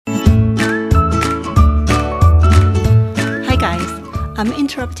I'm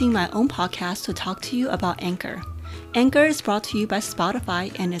interrupting my own podcast to talk to you about Anchor. Anchor is brought to you by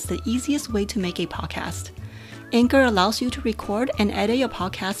Spotify and is the easiest way to make a podcast. Anchor allows you to record and edit your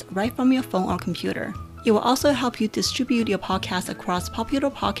podcast right from your phone or computer. It will also help you distribute your podcast across popular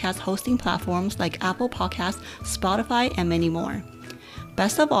podcast hosting platforms like Apple Podcasts, Spotify, and many more.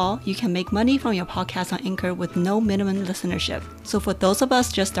 Best of all, you can make money from your podcast on Anchor with no minimum listenership. So for those of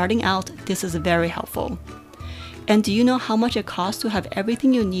us just starting out, this is very helpful. And do you know how much it costs to have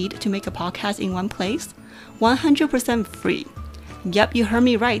everything you need to make a podcast in one place? 100% free. Yep, you heard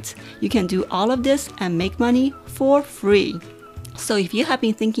me right. You can do all of this and make money for free. So if you have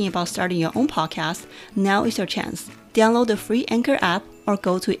been thinking about starting your own podcast, now is your chance. Download the free Anchor app or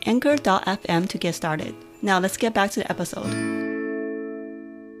go to anchor.fm to get started. Now let's get back to the episode.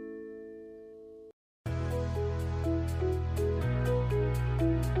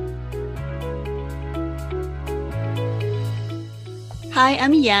 Hi,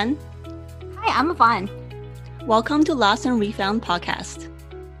 I'm Yan. Hi, I'm Yvonne. Welcome to Lost and Refound podcast.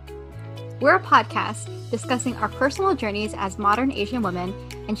 We're a podcast discussing our personal journeys as modern Asian women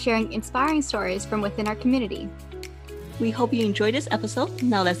and sharing inspiring stories from within our community. We hope you enjoyed this episode.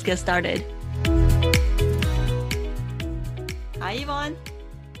 Now let's get started. Hi, Yvonne.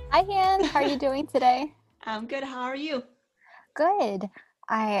 Hi, Yan. How are you doing today? I'm good. How are you? Good.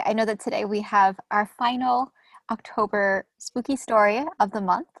 I know that today we have our final October spooky story of the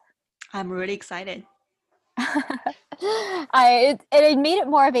month. I'm really excited. I made it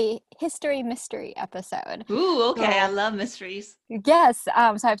more of a history mystery episode. Ooh, okay. So, I love mysteries. Yes. So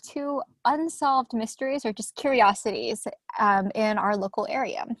I have two unsolved mysteries or just curiosities in our local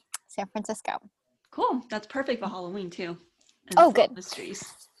area, San Francisco. Cool. That's perfect for Halloween too. Oh, good. Mysteries.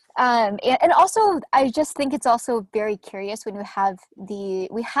 And also, I just think it's also very curious when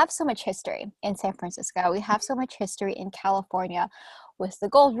we have so much history in San Francisco. We have so much history in California with the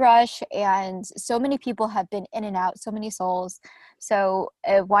gold rush, and so many people have been in and out, so many souls. So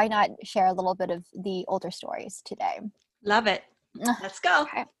why not share a little bit of the older stories today? Love it. Let's go.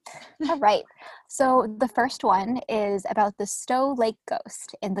 Okay. All right. So the first one is about the Stowe Lake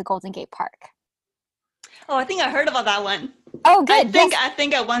ghost in the Golden Gate Park. Oh, I think I heard about that one. Oh, good. I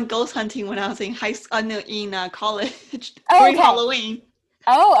think I went ghost hunting when I was in college Oh, during okay. Halloween.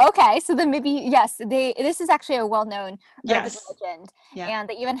 Oh, okay. So then maybe, yes, this is actually a well-known urban legend. Yeah. And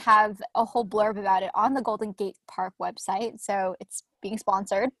they even have a whole blurb about it on the Golden Gate Park website. So it's being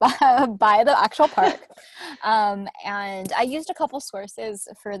sponsored by the actual park. And I used a couple sources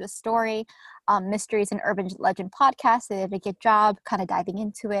for the story. Mysteries and Urban Legend podcast. They did a good job kind of diving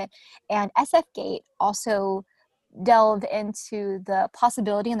into it. And SF Gate also delved into the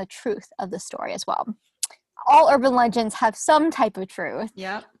possibility and the truth of the story as well. All urban legends have some type of truth,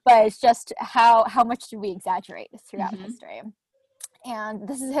 but it's just how much do we exaggerate throughout history. And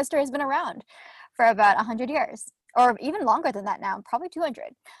history has been around for about 100 years, or even longer than that now, probably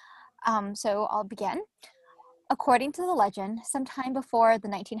 200. So I'll begin. According to the legend, sometime before the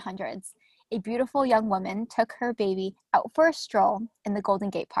 1900s, a beautiful young woman took her baby out for a stroll in the Golden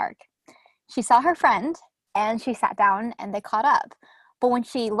Gate Park. She saw her friend, and she sat down, and they caught up. But when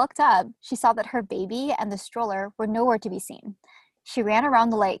she looked up, she saw that her baby and the stroller were nowhere to be seen. She ran around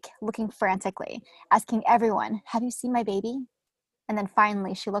the lake, looking frantically, asking everyone, "Have you seen my baby?" And then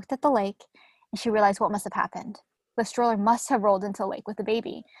finally, she looked at the lake, and she realized what must have happened. The stroller must have rolled into the lake with the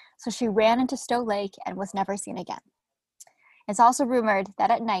baby. So she ran into Stowe Lake and was never seen again. It's also rumored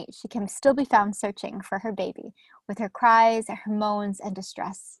that at night, she can still be found searching for her baby, with her cries, her moans, and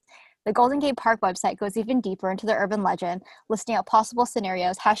distress. The Golden Gate Park website goes even deeper into the urban legend, listing out possible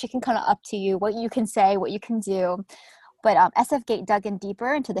scenarios, how she can come up to you, what you can say, what you can do. But SF Gate dug in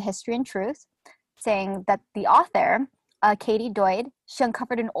deeper into the history and truth, saying that the author, Katie Doyd, she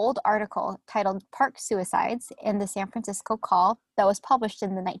uncovered an old article titled Park Suicides in the San Francisco Call that was published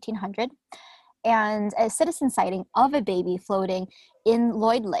in the 1900s, and a citizen sighting of a baby floating in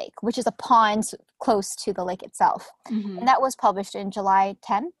Lloyd Lake, which is a pond close to the lake itself. And that was published in July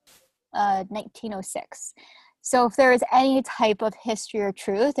 10, 1906. So if there is any type of history or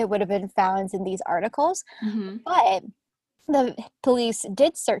truth, it would have been found in these articles. But the police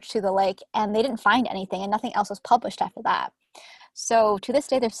did search to the lake and they didn't find anything, and nothing else was published after that. So to this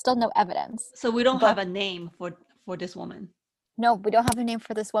day, there's still no evidence. So we don't have a name for this woman. No, we don't have a name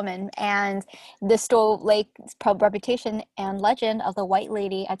for this woman. And the Stowe Lake's reputation and legend of the White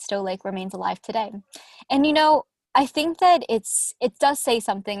Lady at Stowe Lake remains alive today. And I think that it does say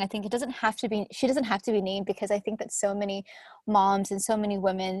something. I think she doesn't have to be named, because I think that so many moms and so many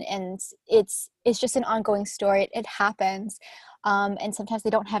women, and it's just an ongoing story. It happens. and sometimes they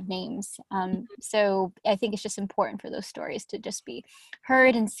don't have names. So I think it's just important for those stories to just be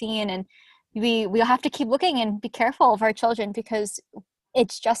heard and seen, and we'll have to keep looking and be careful of our children, because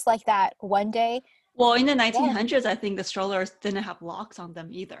it's just like that one day. Well, in the 1900s, I think the strollers didn't have locks on them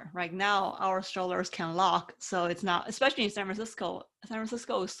either. Right now, our strollers can lock, so it's not, especially in San Francisco. San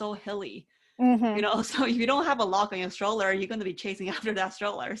Francisco is so hilly, Mm-hmm. so if you don't have a lock on your stroller, you're going to be chasing after that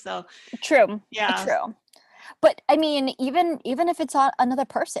stroller. So True. yeah. True. But I mean, even if it's on another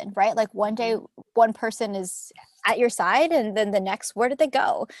person, right? Like one day one person is at your side, and then the next, where did they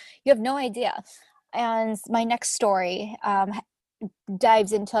go? You have no idea. And my next story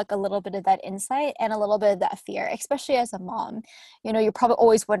dives into like a little bit of that insight and a little bit of that fear, especially as a mom. You're probably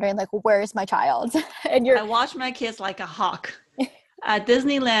always wondering, like, where is my child? And I watch my kids like a hawk. At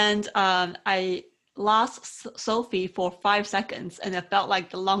Disneyland, I lost Sophie for 5 seconds, and it felt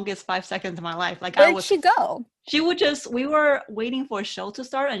like the longest 5 seconds of my life. Like, where'd she go? We were waiting for a show to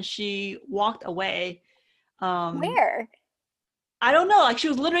start, and she walked away. Where? I don't know. Like, she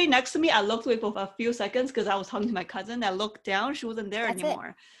was literally next to me. I looked away for a few seconds because I was talking to my cousin. I looked down. She wasn't there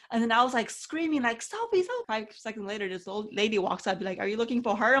anymore. And then I was like screaming, like, Sophie, Sophie. 5 seconds later, this old lady walks up, like, are you looking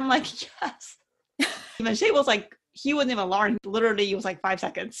for her? I'm like, yes. Even she was like, he wasn't even alarmed. Literally, it was like 5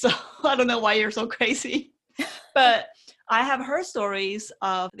 seconds. So I don't know why you're so crazy. But I have heard stories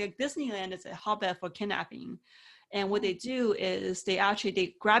of, like, Disneyland is a hotbed for kidnapping. And what they do is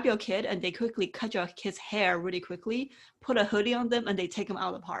they grab your kid and they quickly cut your kid's hair really quickly, put a hoodie on them, and they take them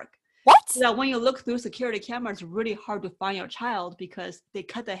out of the park. What? So that when you look through security cameras, it's really hard to find your child because they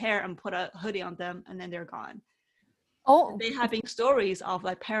cut the hair and put a hoodie on them, and then they're gone. Oh. They having stories of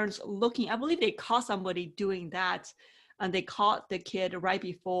like parents looking. I believe they caught somebody doing that, and they caught the kid right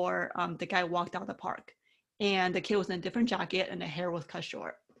before the guy walked out of the park, and the kid was in a different jacket and the hair was cut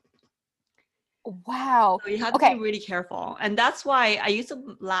short. Wow. So you have to be really careful. And that's why I used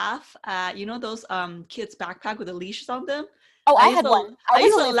to laugh at, those kids' backpack with the leashes on them. Oh, I had one. I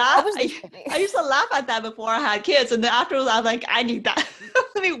used to laugh at that before I had kids. And then afterwards, I was like, I need that.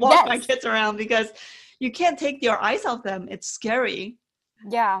 Let me walk my kids around, because you can't take your eyes off them. It's scary.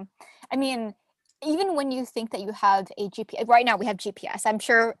 Yeah. I mean, even when you think that you have a GPS, right now we have GPS. I'm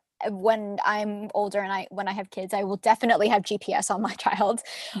sure when I'm older and when I have kids, I will definitely have GPS on my child.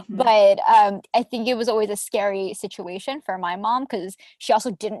 Mm-hmm. But I think it was always a scary situation for my mom, because she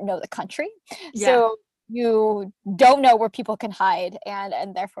also didn't know the country. Yeah. So you don't know where people can hide,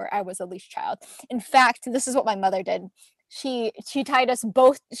 and therefore I was a leash child. In fact, this is what my mother did. She tied us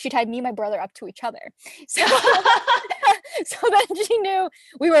both. She tied me and my brother up to each other. So, so that she knew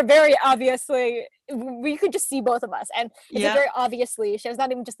we were very obviously, we could just see both of us. And it's a very obvious leash. It was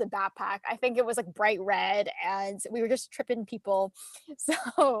not even just the backpack. I think it was like bright red, and we were just tripping people.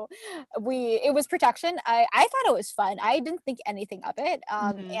 So it was protection. I thought it was fun. I didn't think anything of it.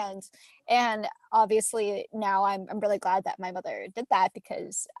 And obviously now I'm really glad that my mother did that,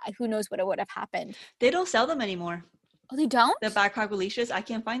 because who knows what would have happened. They don't sell them anymore. Oh, they don't? The backpack leashes, I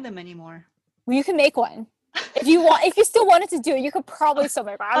can't find them anymore. Well, you can make one. If you still wanted to do it, you could probably still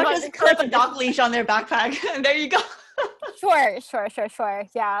make one. I'll just clip a dog leash on their backpack, and there you go. Sure.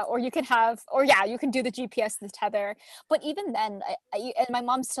 Yeah, or you can do the GPS, the tether. But even then, and my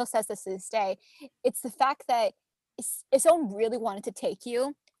mom still says this to this day, it's the fact that if someone really wanted to take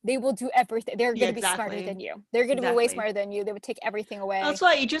you, they will do everything. They're going to be smarter than you. They're going to be way smarter than you. They would take everything away. That's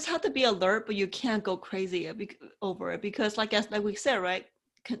why you just have to be alert, but you can't go crazy over it, because like we said, right?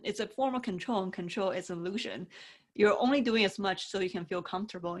 It's a form of control, and control is an illusion. You're only doing as much so you can feel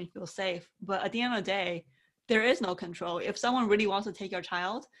comfortable and feel safe. But at the end of the day, there is no control. If someone really wants to take your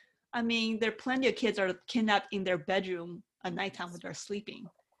child, I mean, there are plenty of kids are kidnapped in their bedroom at nighttime when they're sleeping.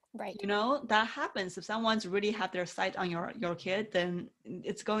 Right. That happens. If someone's really have their sight on your kid, then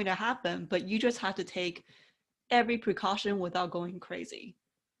it's going to happen. But you just have to take every precaution without going crazy.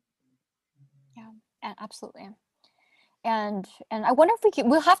 Yeah, absolutely. And I wonder if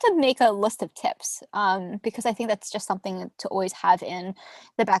we'll have to make a list of tips, because I think that's just something to always have in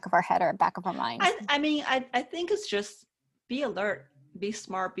the back of our head or back of our mind. I think it's just be alert, be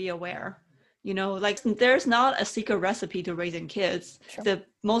smart, be aware. Like, there's not a secret recipe to raising kids. Sure. The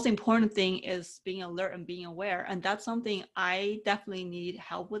most important thing is being alert and being aware. And that's something I definitely need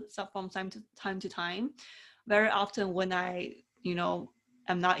help with from time to time. Very often when I,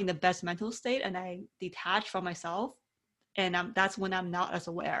 am not in the best mental state and I detach from myself, and that's when I'm not as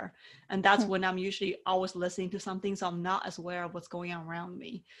aware. And that's when I'm usually always listening to something, so I'm not as aware of what's going on around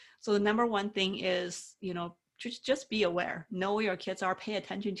me. So the number one thing is, just be aware. Know where your kids are. Pay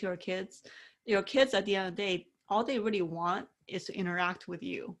attention to your kids. Your kids, at the end of the day, all they really want is to interact with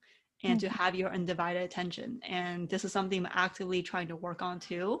you. and to have your undivided attention. And this is something I'm actively trying to work on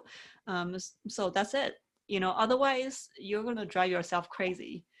too. So that's it. Otherwise you're going to drive yourself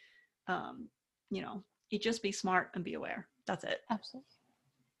crazy. You just be smart and be aware. That's it. Absolutely.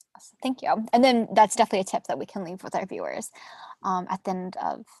 Awesome. Thank you. And then that's definitely a tip that we can leave with our viewers at the end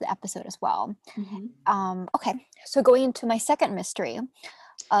of the episode as well. Okay, so going into my second mystery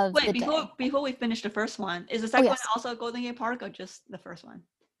of the day. Before we finish the first one, is the second one also Golden Gate Park or just the first one?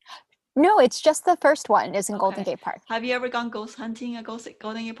 No, it's just the first one is in Golden Gate Park. Have you ever gone ghost hunting at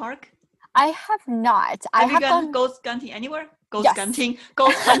Golden Gate Park? I have not. Have you gone ghost hunting anywhere? Ghost hunting.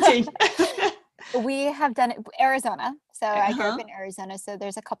 We have done it Arizona. So I grew up in Arizona. So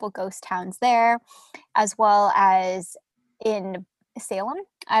there's a couple ghost towns there, as well as in Salem.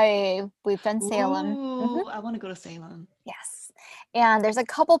 We've done Salem. Ooh, I want to go to Salem. Yes. And there's a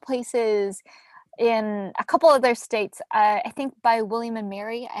couple places in a couple other states. I think by William and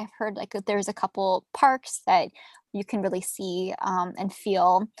Mary, I've heard like there's a couple parks that you can really see and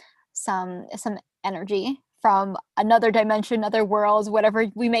feel some energy from another dimension, other worlds, whatever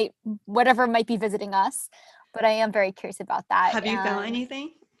might be visiting us. But I am very curious about that. Have you found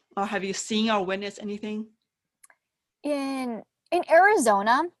anything, or have you seen or witnessed anything? In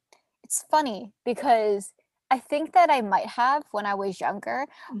Arizona, it's funny because I think that I might have when I was younger,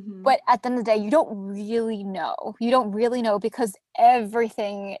 but at the end of the day, you don't really know. You don't really know because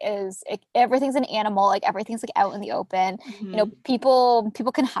everything's an animal, like everything's like out in the open. People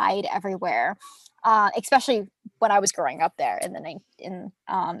can hide everywhere. Especially when I was growing up there in the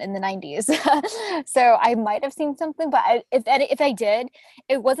 90s. So I might have seen something, but if I did,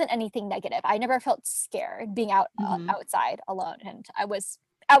 it wasn't anything negative. I never felt scared being outside alone, and I was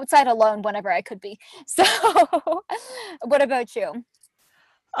outside alone whenever I could be. So what about you?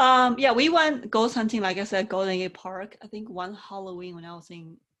 We went ghost hunting, like I said, Golden Gate Park, I think one Halloween when I was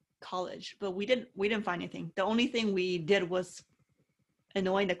in college, but we didn't find anything. The only thing we did was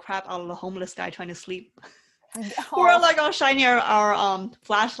annoying the crap out of the homeless guy trying to sleep. We're like all shining our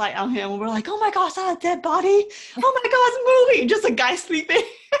flashlight on him. We're like, oh my gosh, is that a dead body? Oh my god, it's moving. Just a guy sleeping.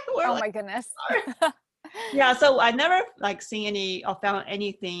 My goodness. Yeah, so I never like seen any or found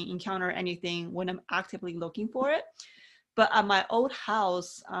anything, encounter anything when I'm actively looking for it. But at my old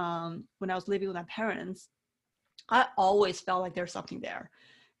house, when I was living with my parents, I always felt like there's something there.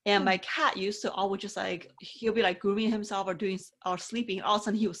 And my cat used to always just like, he'll be like grooming himself or sleeping. All of a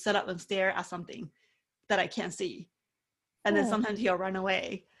sudden he would sit up and stare at something that I can't see. And then sometimes he'll run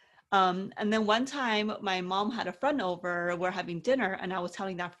away. And then one time my mom had a friend over, we're having dinner, and I was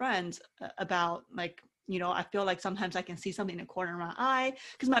telling that friend about like, I feel like sometimes I can see something in the corner of my eye.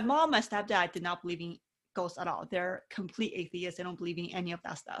 Because my mom, my stepdad did not believe in ghosts at all. They're complete atheists. They don't believe in any of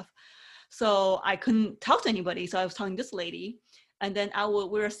that stuff. So I couldn't talk to anybody. So I was telling this lady. And then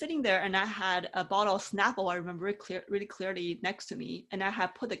we were sitting there, and I had a bottle of Snapple, I remember really clearly, next to me. And I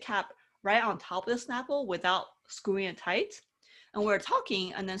had put the cap right on top of the Snapple without screwing it tight. And we were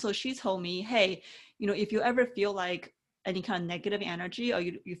talking, and then so she told me, hey, if you ever feel like any kind of negative energy, or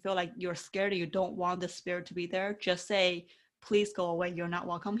you feel like you're scared and you don't want the spirit to be there, just say, please go away, you're not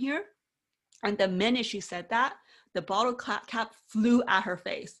welcome here. And the minute she said that, the bottle cap flew at her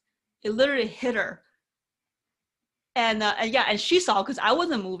face. It literally hit her. And she saw, because I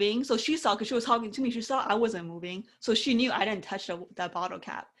wasn't moving. So she saw, because she was talking to me, she saw I wasn't moving. So she knew I didn't touch that bottle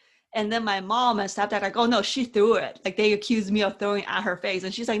cap. And then my mom and stepdad like, oh no, she threw it. Like they accused me of throwing it at her face.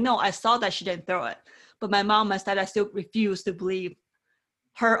 And she's like, no, I saw that she didn't throw it. But my mom and stepdad still refused to believe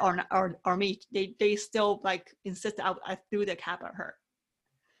her or me. They still like insisted I threw the cap at her.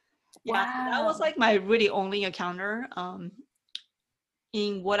 Yeah, wow. That was like my really only encounter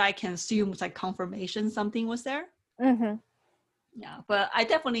in what I can assume was like confirmation something was there. Yeah, but I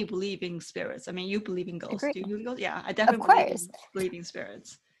definitely believe in spirits. I mean, you believe in ghosts. Do you believe in ghosts? Yeah, I definitely believe in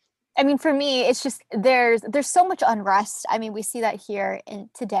spirits. I mean, for me, it's just there's so much unrest. I mean, we see that here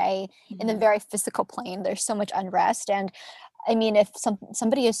today in the very physical plane. There's so much unrest, and I mean, if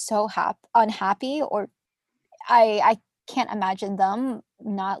somebody is so unhappy, or I can't imagine them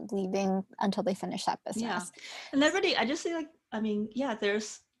not leaving until they finish that business. Yeah, and then really, I just say like, I mean, yeah,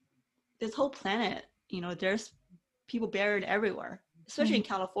 there's this whole planet. There's people buried everywhere, especially in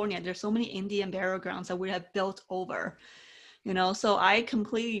California. There's so many Indian burial grounds that we have built over, so I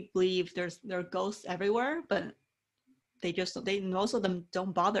completely believe there are ghosts everywhere, but most of them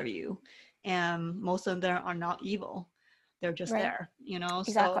don't bother you, and most of them are not evil. They're just there,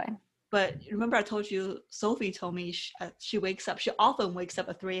 Exactly. So, but remember I told you, Sophie told me she often wakes up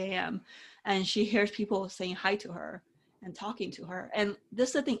at 3 a.m. and she hears people saying hi to her. and talking to her. And this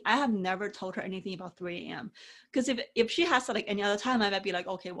is the thing, I have never told her anything about 3 a.m. Because if she has to like any other time, I might be like,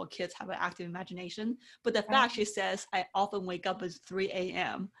 okay, well, kids have an active imagination. But the fact she says I often wake up at 3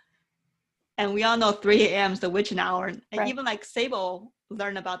 a.m. And we all know 3 a.m. is the witching hour. And even like Sable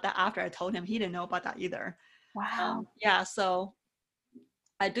learned about that after I told him. He didn't know about that either. Wow. Yeah, so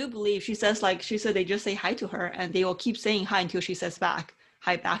I do believe she said they just say hi to her and they will keep saying hi until she says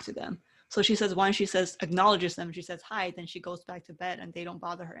hi back to them. So she says once she acknowledges them, she says hi, then she goes back to bed and they don't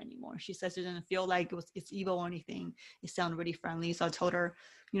bother her anymore. She says it didn't feel like it's evil or anything. It sounded really friendly. So I told her,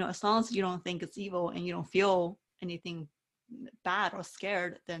 as long as you don't think it's evil and you don't feel anything bad or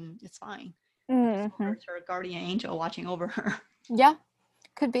scared, then it's fine. Mm-hmm. It's her guardian angel watching over her. Yeah,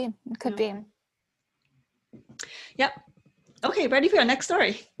 could be. Be. Yep. Okay, ready for your next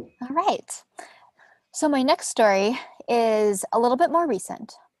story. All right. So my next story is a little bit more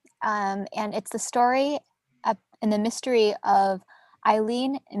recent. And it's the story and the mystery of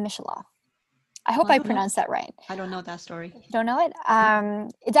Eileen Misheloff. I hope I pronounced that right. I don't know that story. You don't know it?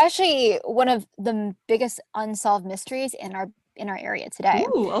 It's actually one of the biggest unsolved mysteries in our area today.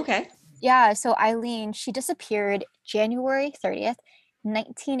 Ooh, okay. Yeah, so Eileen, she disappeared January 30th,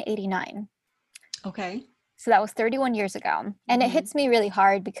 1989. Okay. So that was 31 years ago. And it hits me really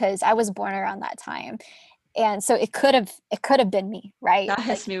hard because I was born around that time. And so it could have been me, right? That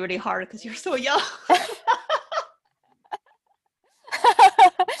hits me really hard because you're so young.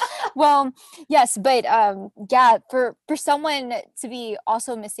 Well, yes, but yeah, for someone to be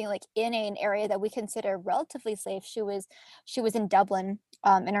also missing, like in an area that we consider relatively safe, she was in Dublin,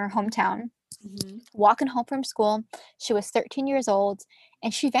 in her hometown, walking home from school. She was 13 years old,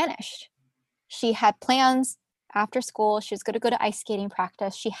 and she vanished. She had plans after school. She was going to go to ice skating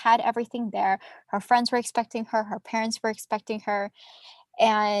practice. She had everything there. Her friends were expecting her. Her parents were expecting her,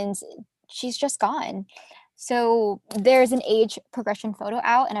 and she's just gone. So there's an age progression photo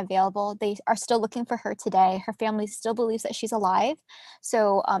out and available. They are still looking for her today. Her family still believes that she's alive.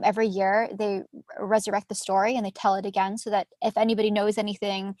 So every year they resurrect the story and they tell it again so that if anybody knows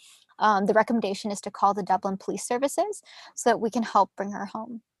anything, the recommendation is to call the Dublin Police Services so that we can help bring her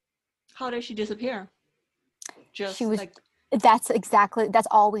home. How did she disappear? That's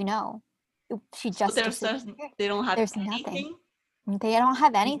all we know. She just disappeared. They don't have anything? Nothing. They don't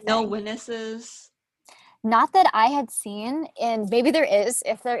have anything. No witnesses? Not that I had seen, and maybe there is.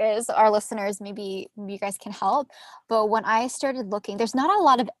 If there is, our listeners, maybe you guys can help. But when I started looking, there's not a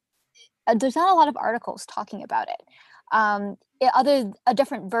lot of articles talking about it. A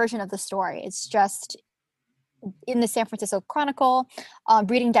different version of the story. It's just in the San Francisco Chronicle,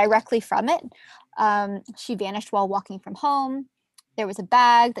 reading directly from it. She vanished while walking from home. There was a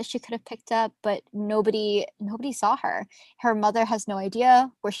bag that she could have picked up, but nobody saw her. Her mother has no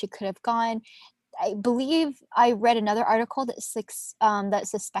idea where she could have gone. I believe I read another article that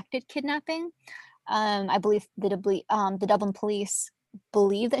suspected kidnapping. I believe the Dublin police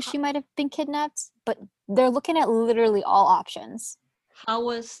believe that she might have been kidnapped, but they're looking at literally all options. How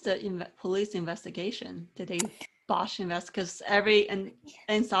was the police investigation? Did they botch invest? Because every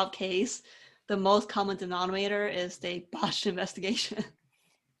unsolved case, the most common denominator is they botched investigation.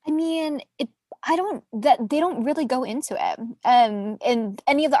 I mean, they don't really go into it. In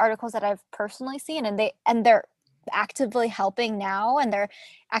any of the articles that I've personally seen, and they're actively helping now, and they're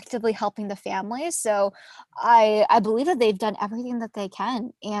actively helping the families. So I believe that they've done everything that they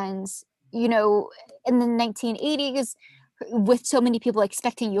can. And, in the 1980s, with so many people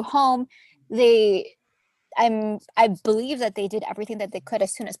expecting you home, I believe that they did everything that they could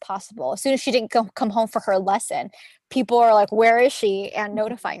as soon as possible. As soon as she didn't come home for her lesson, people are like, where is she? And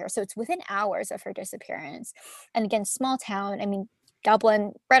notifying her. So it's within hours of her disappearance. And again, small town, I mean,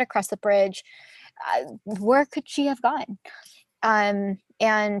 Dublin, right across the bridge. Where could she have gone? And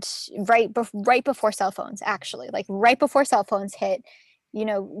right before cell phones, actually, like right before cell phones hit,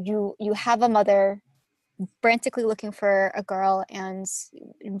 you have a mother frantically looking for a girl and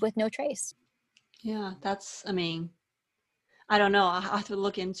with no trace. Yeah, I don't know. I have to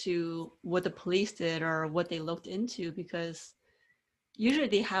look into what the police did or what they looked into, because usually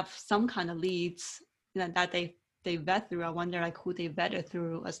they have some kind of leads that they vet through. I wonder who they vetted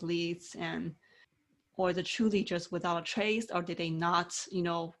through as leads, or is it truly just without a trace, or did they not,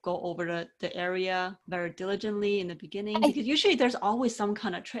 go over the area very diligently in the beginning? Because usually there's always some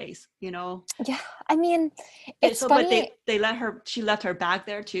kind of trace, Yeah, I mean, it's funny. But she left her bag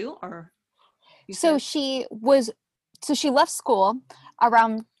there too, or? She left school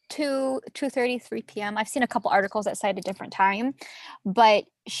around 2:33 p.m. I've seen a couple articles that cite a different time, but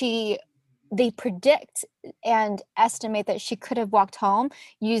they predict and estimate that she could have walked home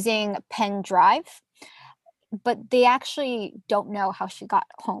using Penn Drive. but they actually don't know how she got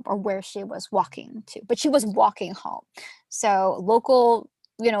home or where she was walking to, but she was walking home. So local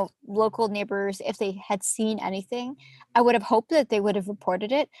neighbors, if they had seen anything, I would have hoped that they would have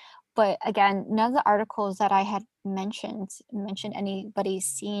reported it. But again, none of the articles that I had mentioned anybody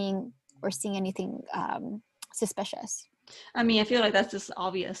seeing anything suspicious. I mean, I feel like that's just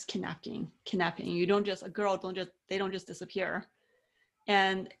obvious kidnapping. You don't just, they don't just disappear.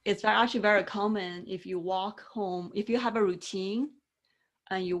 And it's actually very common if you walk home, if you have a routine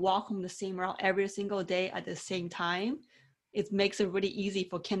and you walk home the same route every single day at the same time, it makes it really easy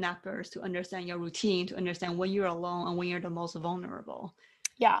for kidnappers to understand your routine, to understand when you're alone and when you're the most vulnerable.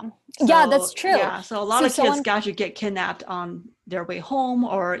 Yeah. So, yeah, that's true. Yeah, so a lot of kids actually get kidnapped on their way home,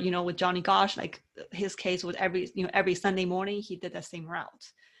 or with Johnny Gosch, like his case with every Sunday morning he did the same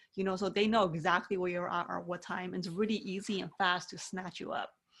route. So they know exactly where you're at or what time, and it's really easy and fast to snatch you up.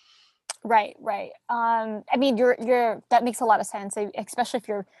 Right. I mean, you're that makes a lot of sense, especially if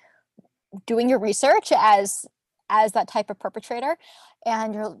you're doing your research as that type of perpetrator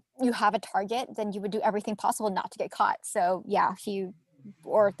and you have a target, then you would do everything possible not to get caught. So yeah,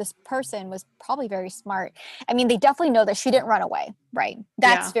 this person was probably very smart. I mean, they definitely know that she didn't run away, right?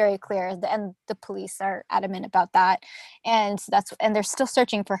 That's very clear, and the police are adamant about that, and they're still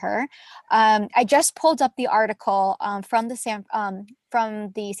searching for her. I just pulled up the article from the San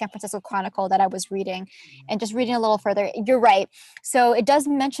Francisco Chronicle that I was reading, and just reading a little further. You're right. So it does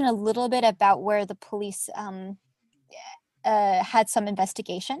mention a little bit about where the police had some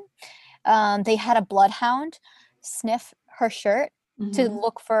investigation. They had a bloodhound sniff her shirt to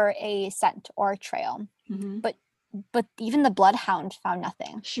look for a scent or a trail. But even the bloodhound found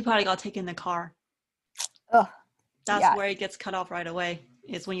nothing. She probably got taken in the car. Ugh. That's where it gets cut off right away.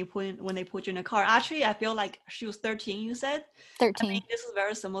 Is when they put you in a car. Actually, I feel like she was 13. You said 13. I mean, this is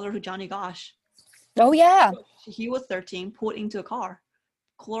very similar to Johnny Gosch. Oh yeah. He was 13, put into a car,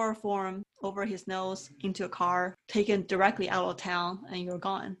 chloroform over his nose into a car, taken directly out of town, and you're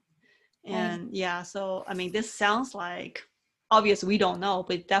gone. And so I mean, this sounds like, obviously we don't know,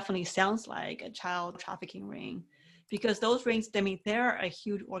 but it definitely sounds like a child trafficking ring, because those rings, I mean, they're a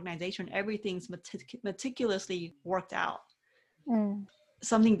huge organization. Everything's meticulously worked out.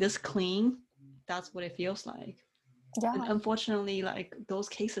 Something this clean, that's what it feels like. Yeah. And unfortunately, like those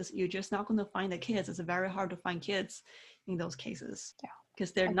cases, you're just not going to find the kids. It's very hard to find kids in those cases. Yeah.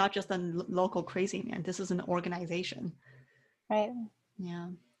 Because they're not just a local crazy man. This is an organization. Right. Yeah.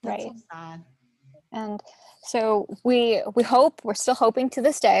 That's so sad. And so we're still hoping to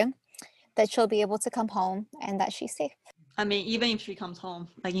this day that she'll be able to come home and that she's safe. I mean, even if she comes home,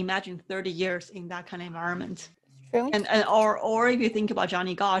 like imagine 30 years in that kind of environment. True. And or if you think about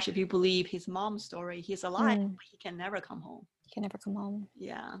Johnny Gosch, if you believe his mom's story, he's alive, but he can never come home. He can never come home.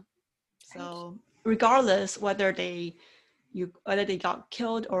 Yeah. So regardless whether they got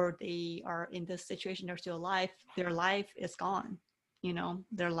killed or they are in this situation, they're still alive, their life is gone.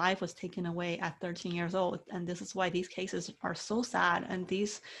 Their life was taken away at 13 years old. And this is why these cases are so sad. And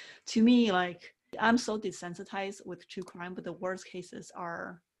these, to me, like, I'm so desensitized with true crime, but the worst cases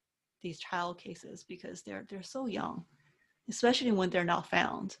are these child cases, because they're so young, especially when they're not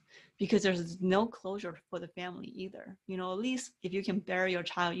found, because there's no closure for the family either. At least if you can bury your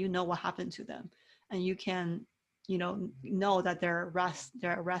child, what happened to them, and you can know that they're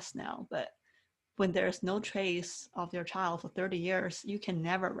at rest now. But when there's no trace of their child for 30 years, you can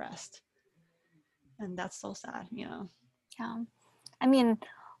never rest. And that's so sad, Yeah. I mean,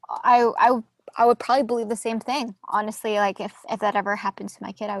 I would probably believe the same thing, honestly. Like if that ever happened to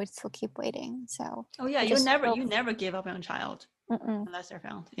my kid, I would still keep waiting. So oh yeah, you never give up on a child unless they're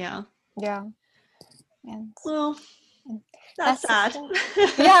found. Yeah. And well, that's sad.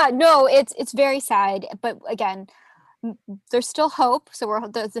 Yeah, no, it's very sad, but again, there's still hope. So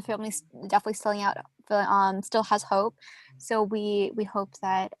the family's definitely still has hope. So we hope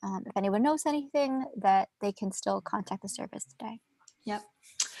that if anyone knows anything, that they can still contact the service today. Yep.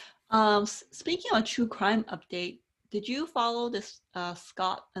 Speaking of true crime update, did you follow this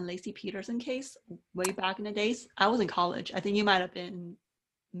Scott and Laci Peterson case way back in the days? I was in college. I think you might have been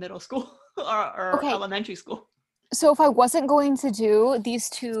middle school or elementary school. So if I wasn't going to do these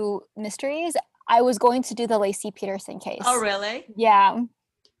two mysteries, I was going to do the Laci Peterson case. Oh, really? Yeah.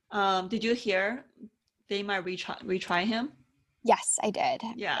 Did you hear they might retry him? Yes, I did.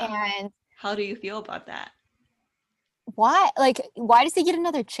 Yeah. And how do you feel about that? Why does he get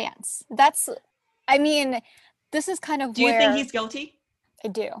another chance? I mean, this is kind of Do you think he's guilty? I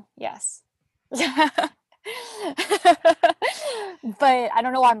do, yes. But I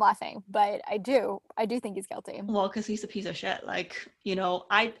don't know why I'm laughing, but I do think he's guilty. Well, because he's a piece of shit. Like,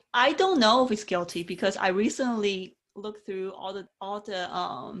 I don't know if he's guilty because I recently looked through all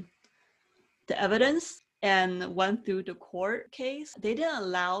the evidence and went through the court case. They didn't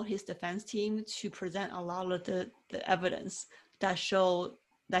allow his defense team to present a lot of the evidence that showed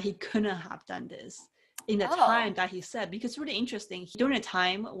that he couldn't have done this in the time that he said, because it's really interesting. During the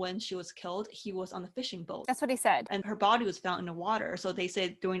time when she was killed, he was on a fishing boat. That's what he said. And her body was found in the water. So they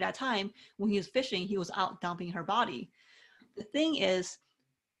said during that time when he was fishing, he was out dumping her body. The thing is,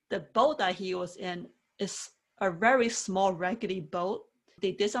 the boat that he was in is a very small, raggedy boat.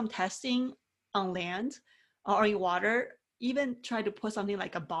 They did some testing on land or in water, even tried to put something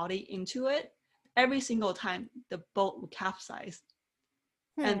like a body into it. Every single time the boat would capsize.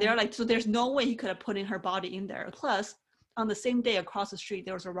 And they're like, so there's no way he could have put in her body in there. Plus, on the same day across the street,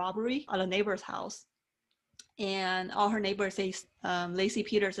 there was a robbery at a neighbor's house. And all her neighbors say, Lacey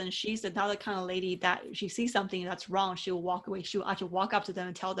Peterson, she's another kind of lady that if she sees something that's wrong, she will walk away. She will actually walk up to them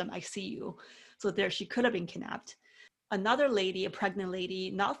and tell them, I see you. So there, she could have been kidnapped. Another lady, a pregnant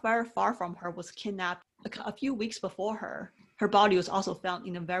lady, not very far from her, was kidnapped a few weeks before her. Her body was also found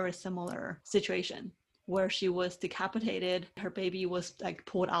in a very similar situation where she was decapitated. Her baby was like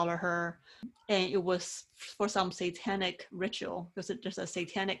pulled out of her, and it was for some satanic ritual. There's a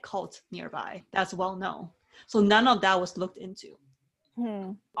satanic cult nearby that's well known. So none of that was looked into.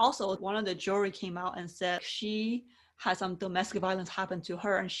 Also, one of the jury came out and said she had some domestic violence happen to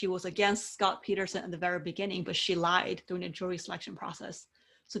her, and she was against Scott Peterson at the very beginning, but she lied during the jury selection process.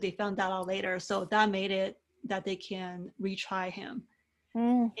 So they found that out later. So that made it that they can retry him.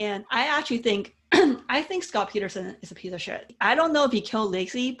 And I actually think I think Scott Peterson is a piece of shit. I don't know if he killed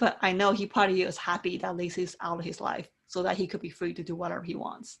Lacey, but I know he probably was happy that Lacey's out of his life so that he could be free to do whatever he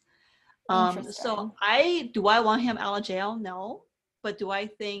wants. So do I want him out of jail? No. But do I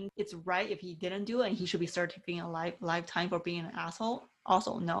think it's right if he didn't do it and he should be serving a lifetime for being an asshole?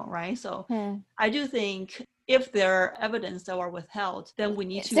 Also, no, right? So I do think if there are evidence that were withheld, then we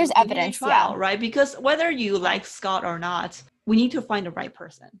need to there's evidence, trial, right? Because whether you like Scott or not, we need to find the right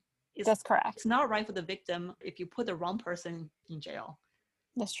person. That's correct. It's not right for the victim if you put the wrong person in jail.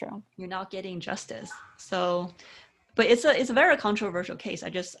 That's true. You're not getting justice. So, but it's a very controversial case.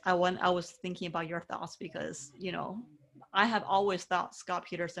 I was thinking about your thoughts because, I have always thought Scott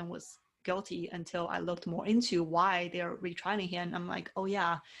Peterson was guilty until I looked more into why they're retrying him. I'm like, oh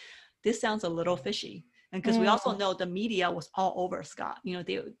yeah, this sounds a little fishy. And because we also know the media was all over Scott.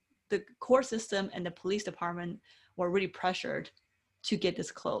 The court system and the police department were really pressured to get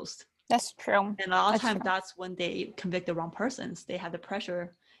this closed. That's true. And a lot of times that's when they convict the wrong persons. They have the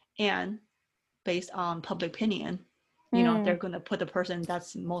pressure, and based on public opinion, they're going to put the person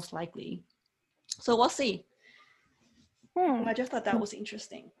that's most likely. So we'll see. I just thought that was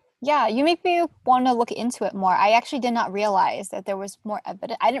interesting. Yeah, you make me want to look into it more. I actually did not realize that there was more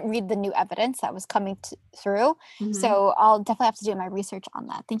evidence. I didn't read the new evidence that was coming through. So I'll definitely have to do my research on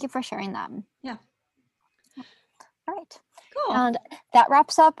that. Thank you for sharing that. Yeah. All right. Cool. And that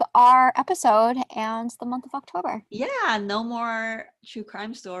wraps up our episode and the month of October. Yeah, no more true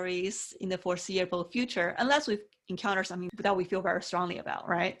crime stories in the foreseeable future, unless we encounter something that we feel very strongly about,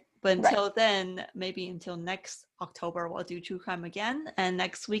 right? But until then, maybe until next October, we'll do true crime again. And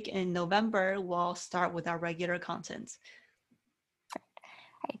next week in November, we'll start with our regular content. All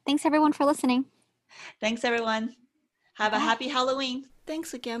right. Thanks, everyone, for listening. Thanks, everyone. Have a happy Halloween.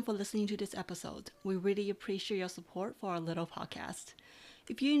 Thanks again for listening to this episode. We really appreciate your support for our little podcast.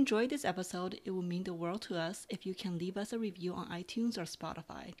 If you enjoyed this episode, it will mean the world to us if you can leave us a review on iTunes or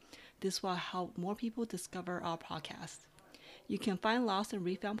Spotify. This will help more people discover our podcast. You can find Lost and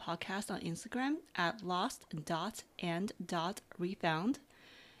Refound podcast on Instagram at lost.and.refound.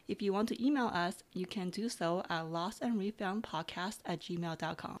 If you want to email us, you can do so at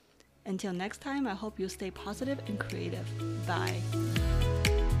lostandrefoundpodcast@gmail.com. Until next time, I hope you stay positive and creative. Bye.